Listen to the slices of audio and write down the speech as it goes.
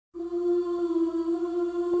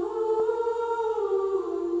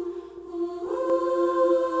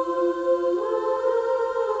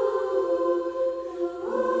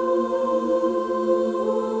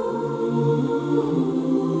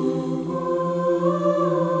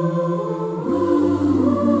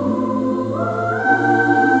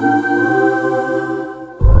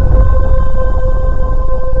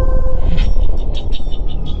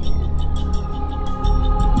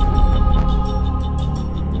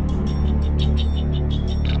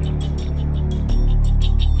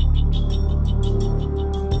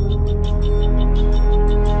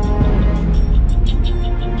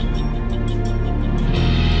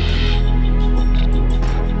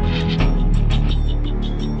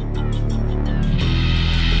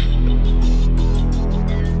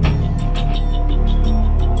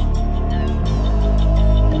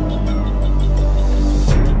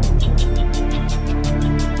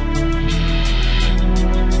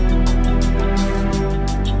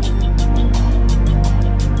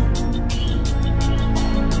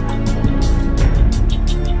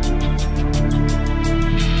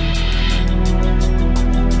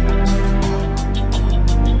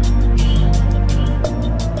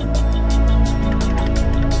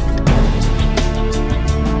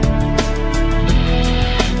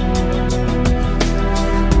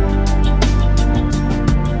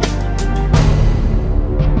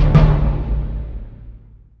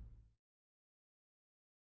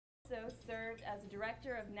Served as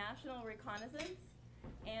Director of National Reconnaissance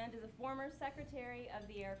and is a former Secretary of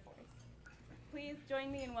the Air Force. Please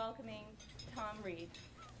join me in welcoming Tom Reed.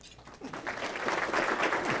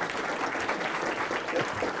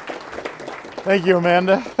 Thank you,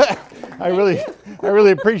 Amanda. I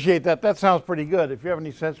really appreciate that. That sounds pretty good. If you have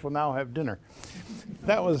any sense, we'll now have dinner.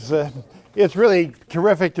 That was, it's really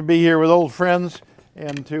terrific to be here with old friends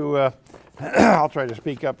and to, I'll try to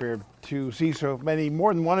speak up here, to see so many,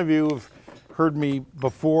 more than one of you have heard me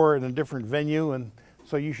before in a different venue, and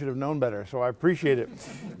so you should have known better. So I appreciate it.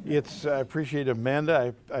 I appreciate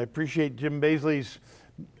Amanda. I appreciate Jim Baisley's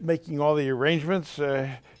making all the arrangements,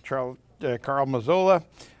 Carl Mazzola.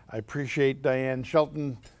 I appreciate Diane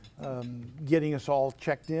Shelton getting us all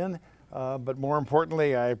checked in. But more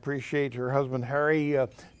importantly, I appreciate her husband, Harry,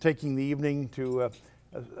 taking the evening to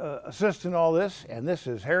assist in all this. And this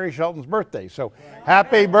is Harry Shelton's birthday. So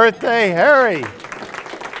happy birthday, Harry.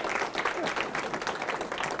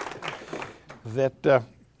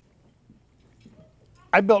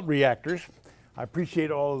 I built reactors. I appreciate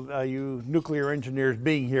all you nuclear engineers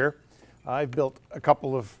being here. I've built a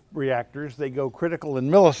couple of reactors. They go critical in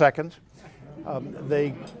milliseconds.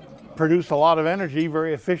 They produce a lot of energy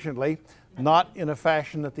very efficiently, not in a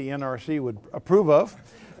fashion that the NRC would approve of,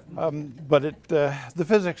 but the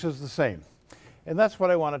physics is the same. And that's what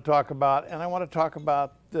I want to talk about. And I want to talk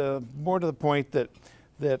about more to the point that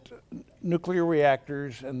nuclear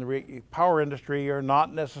reactors and the power industry are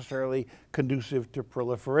not necessarily conducive to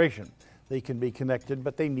proliferation. They can be connected,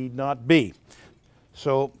 but they need not be.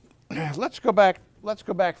 So let's go back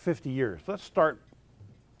 50 years. Let's start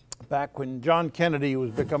back when John Kennedy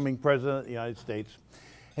was becoming president of the United States.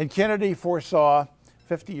 And Kennedy foresaw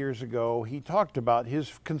 50 years ago, he talked about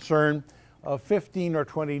his concern of 15 or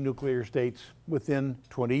 20 nuclear states within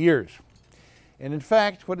 20 years. And in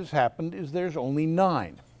fact, what has happened is there's only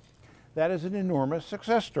 9. That is an enormous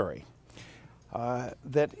success story.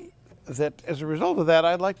 That as a result of that,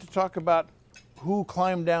 I'd like to talk about who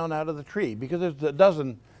climbed down out of the tree, because there's a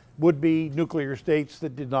dozen would-be nuclear states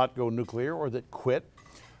that did not go nuclear or that quit,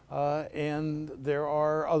 and there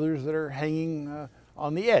are others that are hanging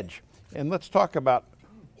on the edge. And let's talk about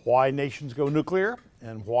why nations go nuclear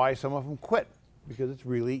and why some of them quit, because it's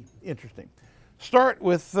really interesting. Start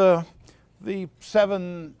with the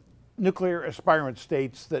 7 nuclear aspirant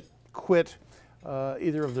states that quit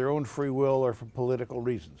either of their own free will or for political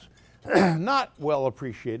reasons. Not well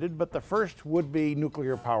appreciated, but the first would-be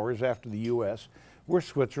nuclear powers after the US were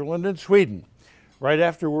Switzerland and Sweden. Right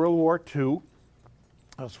after World War II,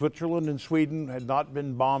 Switzerland and Sweden had not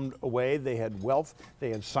been bombed away. They had wealth, they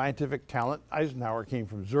had scientific talent. Eisenhower came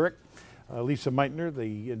from Zurich. Lisa Meitner,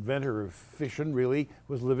 the inventor of fission, really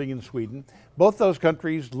was living in Sweden. Both those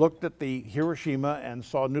countries looked at the Hiroshima and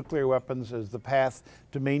saw nuclear weapons as the path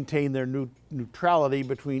to maintain their neutrality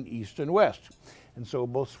between East and West. And so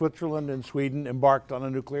both Switzerland and Sweden embarked on a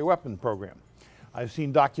nuclear weapon program. I've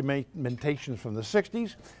seen documentations from the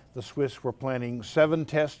 60s. The Swiss were planning 7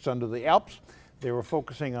 tests under the Alps. They were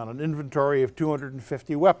focusing on an inventory of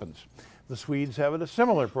 250 weapons. The Swedes have a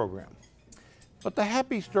similar program. But the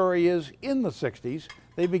happy story is, in the 60s,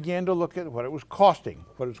 they began to look at what it was costing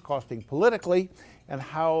politically, and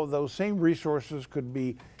how those same resources could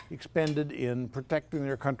be expended in protecting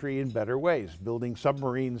their country in better ways, building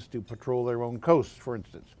submarines to patrol their own coasts, for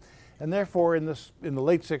instance. And therefore, in the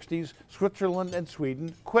late 60s, Switzerland and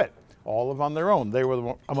Sweden quit. all on their own. They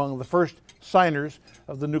were among the first signers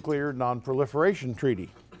of the Nuclear Non-Proliferation Treaty.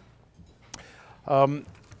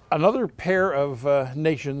 Another pair of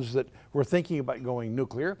nations that were thinking about going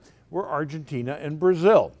nuclear were Argentina and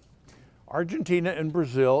Brazil. Argentina and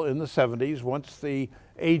Brazil in the 70s, once the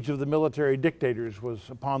age of the military dictators was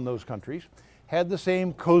upon those countries, had the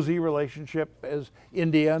same cozy relationship as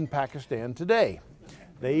India and Pakistan today.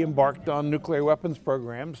 They embarked on nuclear weapons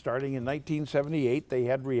programs starting in 1978. They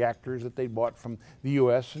had reactors that they bought from the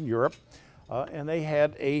US and Europe, and they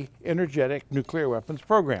had an energetic nuclear weapons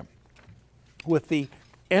program. With the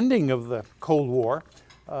ending of the Cold War,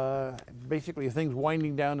 basically things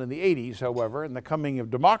winding down in the 80s, however, and the coming of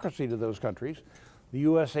democracy to those countries, the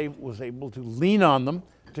USA was able to lean on them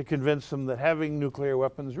to convince them that having nuclear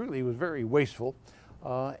weapons really was very wasteful.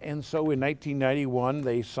 And so in 1991,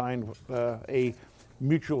 they signed a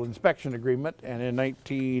mutual inspection agreement, and in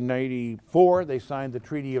 1994, they signed the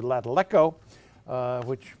Treaty of Tlatelolco,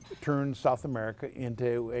 which turned South America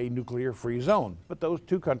into a nuclear-free zone. But those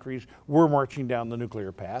two countries were marching down the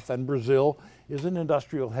nuclear path, and Brazil is an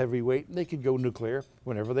industrial heavyweight, and they could go nuclear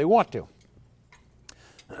whenever they want to.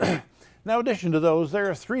 Now, in addition to those, there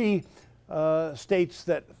are three states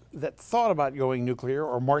that thought about going nuclear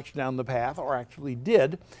or marched down the path, or actually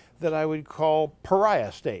did, that I would call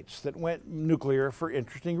pariah states that went nuclear for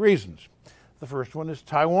interesting reasons. The first one is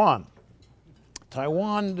Taiwan.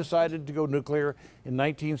 Taiwan decided to go nuclear in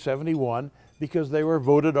 1971 because they were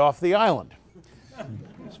voted off the island.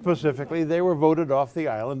 Specifically, they were voted off the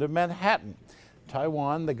island of Manhattan.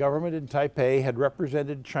 Taiwan, the government in Taipei, had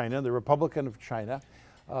represented China, the Republic of China,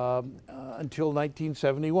 until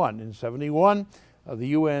 1971. In 71, the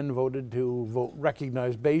UN voted to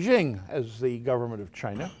recognize Beijing as the government of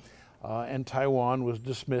China, and Taiwan was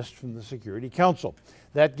dismissed from the Security Council.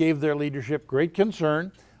 That gave their leadership great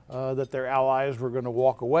concern that their allies were going to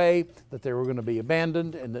walk away, that they were going to be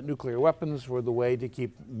abandoned, and that nuclear weapons were the way to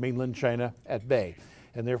keep mainland China at bay.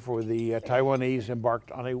 And therefore, the Taiwanese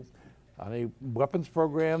embarked on a weapons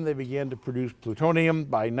program. They began to produce plutonium.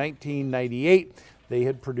 By 1998, they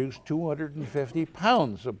had produced 250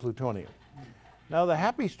 pounds of plutonium. Now, the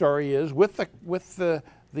happy story is, with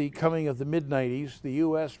the coming of the mid-90s, the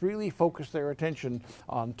U.S. really focused their attention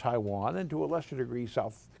on Taiwan, and to a lesser degree,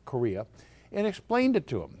 South Korea, and explained it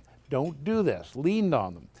to them. Don't do this, leaned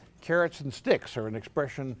on them. Carrots and sticks are an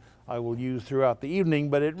expression I will use throughout the evening,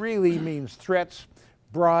 but it really means threats,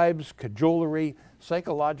 bribes, cajolery,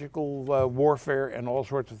 psychological warfare, and all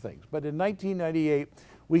sorts of things. But in 1998,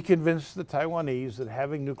 we convinced the Taiwanese that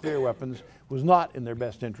having nuclear weapons was not in their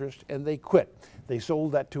best interest, and they quit. They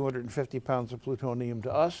sold that 250 pounds of plutonium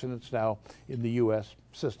to us, and it's now in the U.S.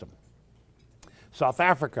 system. South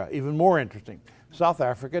Africa, even more interesting. South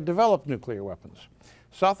Africa developed nuclear weapons.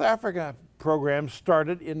 South Africa program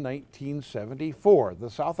started in 1974. The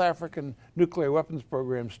South African nuclear weapons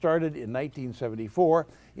program started in 1974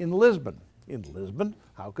 in Lisbon. In Lisbon,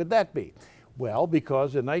 how could that be? Well,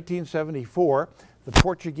 because in 1974, the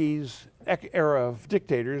Portuguese era of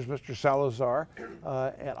dictators, Mr. Salazar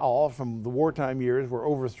et al. From the wartime years, were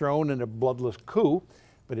overthrown in a bloodless coup.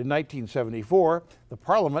 But in 1974, the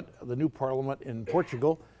parliament, the new parliament in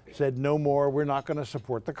Portugal, said no more, we're not going to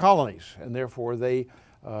support the colonies. And therefore, they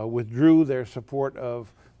withdrew their support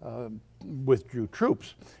of, withdrew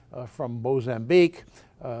troops from Mozambique,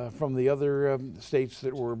 from the other states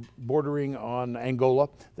that were bordering on Angola,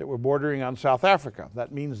 that were bordering on South Africa.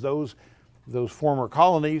 That means those former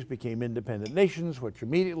colonies became independent nations, which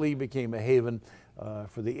immediately became a haven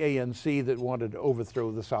for the ANC that wanted to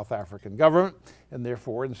overthrow the South African government. And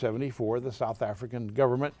therefore, in '74, the South African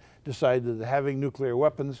government decided that having nuclear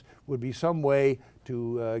weapons would be some way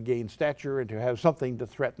to gain stature and to have something to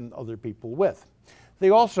threaten other people with. They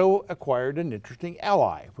also acquired an interesting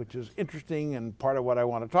ally, which is interesting, and part of what I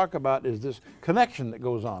want to talk about is this connection that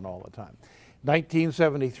goes on all the time.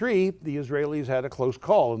 1973, the Israelis had a close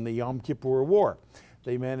call in the Yom Kippur War.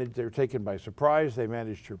 They were taken by surprise. They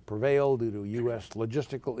managed to prevail due to U.S.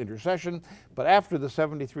 logistical intercession. But after the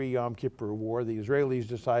 '73 Yom Kippur War, the Israelis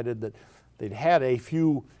decided that they'd had a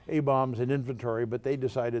few A-bombs in inventory, but they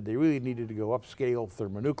decided they really needed to go upscale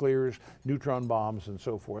thermonuclears, neutron bombs, and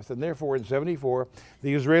so forth. And therefore, in '74,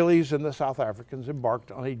 the Israelis and the South Africans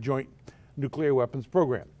embarked on a joint nuclear weapons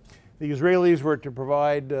program. The Israelis were to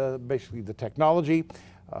provide basically the technology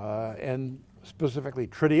and specifically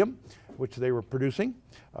tritium, which they were producing,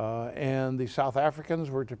 and the South Africans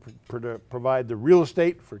were to provide the real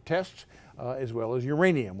estate for tests, as well as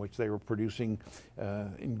uranium, which they were producing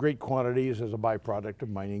in great quantities as a byproduct of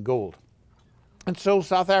mining gold. And so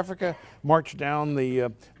South Africa marched down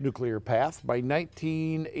the nuclear path. By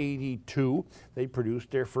 1982, they produced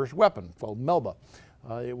their first weapon called Melba.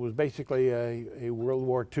 It was basically a World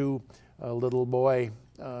War II little boy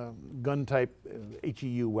gun-type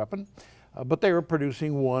HEU weapon, but they were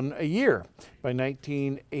producing one a year. By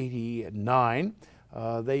 1989,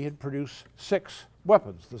 they had produced 6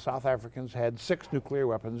 weapons. The South Africans had 6 nuclear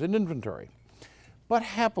weapons in inventory. But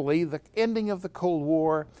happily, the ending of the Cold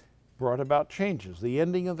War brought about changes. The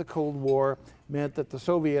ending of the Cold War meant that the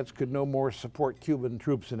Soviets could no more support Cuban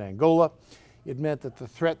troops in Angola. It meant that the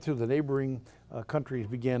threat to the neighboring countries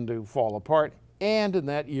began to fall apart. And in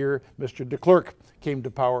that year, Mr. de Klerk came to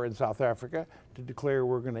power in South Africa to declare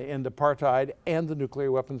we're going to end apartheid and the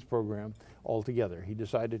nuclear weapons program altogether. He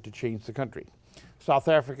decided to change the country. South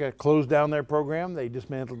Africa closed down their program. They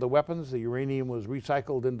dismantled the weapons. The uranium was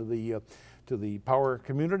recycled into the power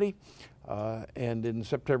community. And in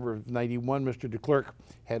September of '91, Mr. de Klerk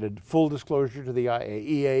had a full disclosure to the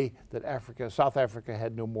IAEA that South Africa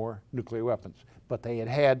had no more nuclear weapons, but they had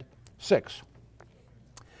had 6.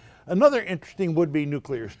 Another interesting would-be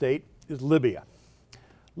nuclear state is Libya.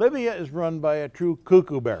 Libya is run by a true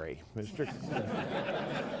cuckooberry, Mr.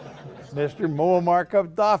 Muammar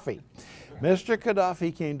Gaddafi. Mr.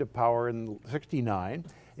 Gaddafi came to power in '69,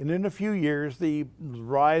 and in a few years, the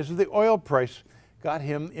rise of the oil price got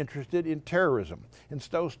him interested in terrorism. And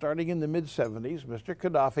so starting in the mid-'70s, Mr.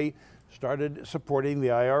 Gaddafi started supporting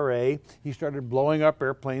the IRA. He started blowing up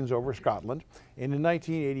airplanes over Scotland. And in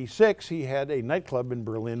 1986, he had a nightclub in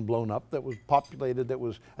Berlin blown up that was populated, that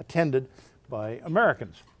was attended by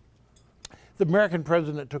Americans. The American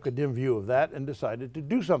president took a dim view of that and decided to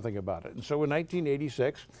do something about it. And so in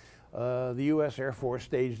 1986, the U.S. Air Force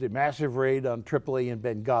staged a massive raid on Tripoli and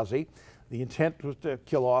Benghazi. The intent was to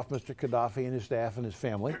kill off Mr. Gaddafi and his staff and his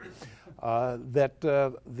family.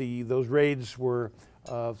 Those raids were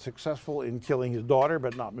successful in killing his daughter,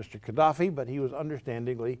 but not Mr. Gaddafi, but he was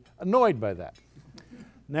understandingly annoyed by that.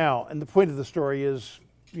 Now, and the point of the story is,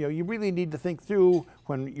 you really need to think through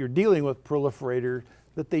when you're dealing with proliferators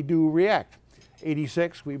that they do react.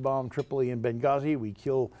 '86, we bomb Tripoli and Benghazi, we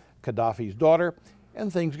kill Gaddafi's daughter,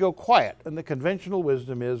 and things go quiet. And the conventional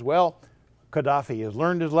wisdom is, well, Gaddafi has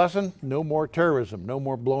learned his lesson, no more terrorism, no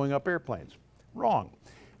more blowing up airplanes. Wrong.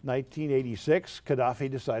 1986, Gaddafi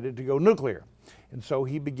decided to go nuclear. And so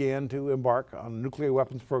he began to embark on a nuclear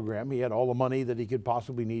weapons program. He had all the money that he could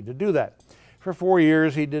possibly need to do that. For 4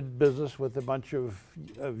 years, he did business with a bunch of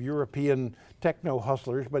European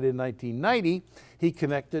techno-hustlers, but in 1990, he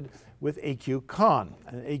connected with A.Q. Khan.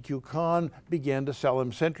 And A.Q. Khan began to sell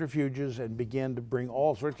him centrifuges and began to bring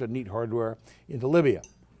all sorts of neat hardware into Libya.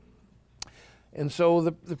 And so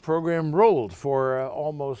the program rolled for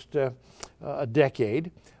almost a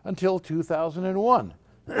decade until 2001.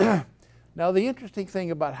 Now, the interesting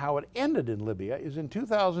thing about how it ended in Libya is in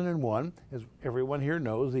 2001, as everyone here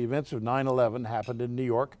knows, the events of 9/11 happened in New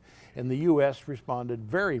York, and the U.S. responded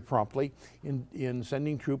very promptly in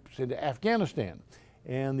sending troops into Afghanistan.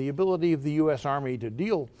 And the ability of the U.S. Army to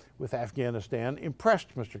deal with Afghanistan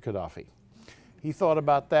impressed Mr. Gaddafi. He thought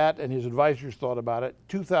about that, and his advisors thought about it.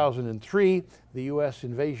 2003, the U.S.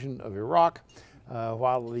 invasion of Iraq,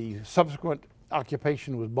 while the subsequent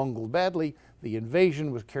occupation was bungled badly, the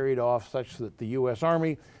invasion was carried off such that the U.S.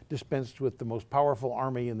 Army dispensed with the most powerful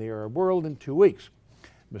army in the Arab world in 2 weeks.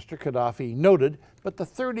 Mr. Gaddafi noted, but the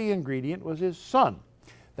 30th ingredient was his son.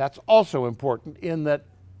 That's also important in that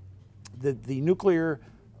the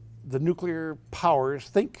nuclear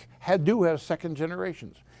powers do have second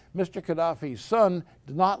generations. Mr. Gaddafi's son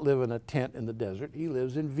did not live in a tent in the desert. He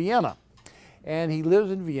lives in Vienna. And he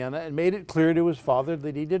lives in Vienna and made it clear to his father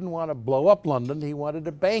that he didn't want to blow up London, he wanted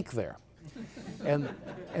a bank there.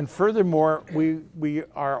 And furthermore,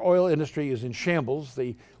 our oil industry is in shambles.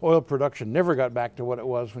 The oil production never got back to what it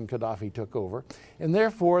was when Gaddafi took over. And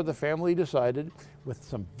therefore, the family decided, with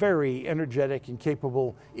some very energetic and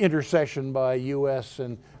capable intercession by U.S.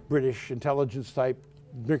 and British intelligence type,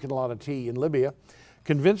 drinking a lot of tea in Libya,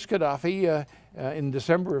 convinced Gaddafi in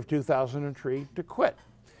December of 2003 to quit.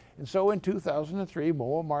 And so in 2003,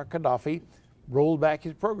 Muammar Gaddafi rolled back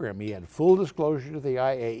his program. He had full disclosure to the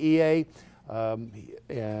IAEA,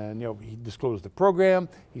 he disclosed the program.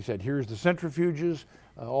 He said, here's the centrifuges.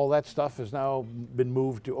 All that stuff has now been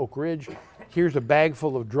moved to Oak Ridge. Here's a bag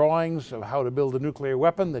full of drawings of how to build a nuclear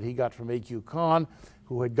weapon that he got from A.Q. Khan,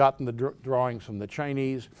 who had gotten the drawings from the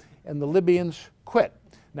Chinese, and the Libyans quit.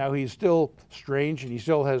 Now he's still strange and he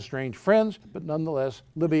still has strange friends, but nonetheless,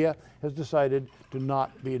 Libya has decided to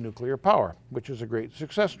not be a nuclear power, which is a great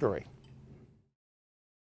success story.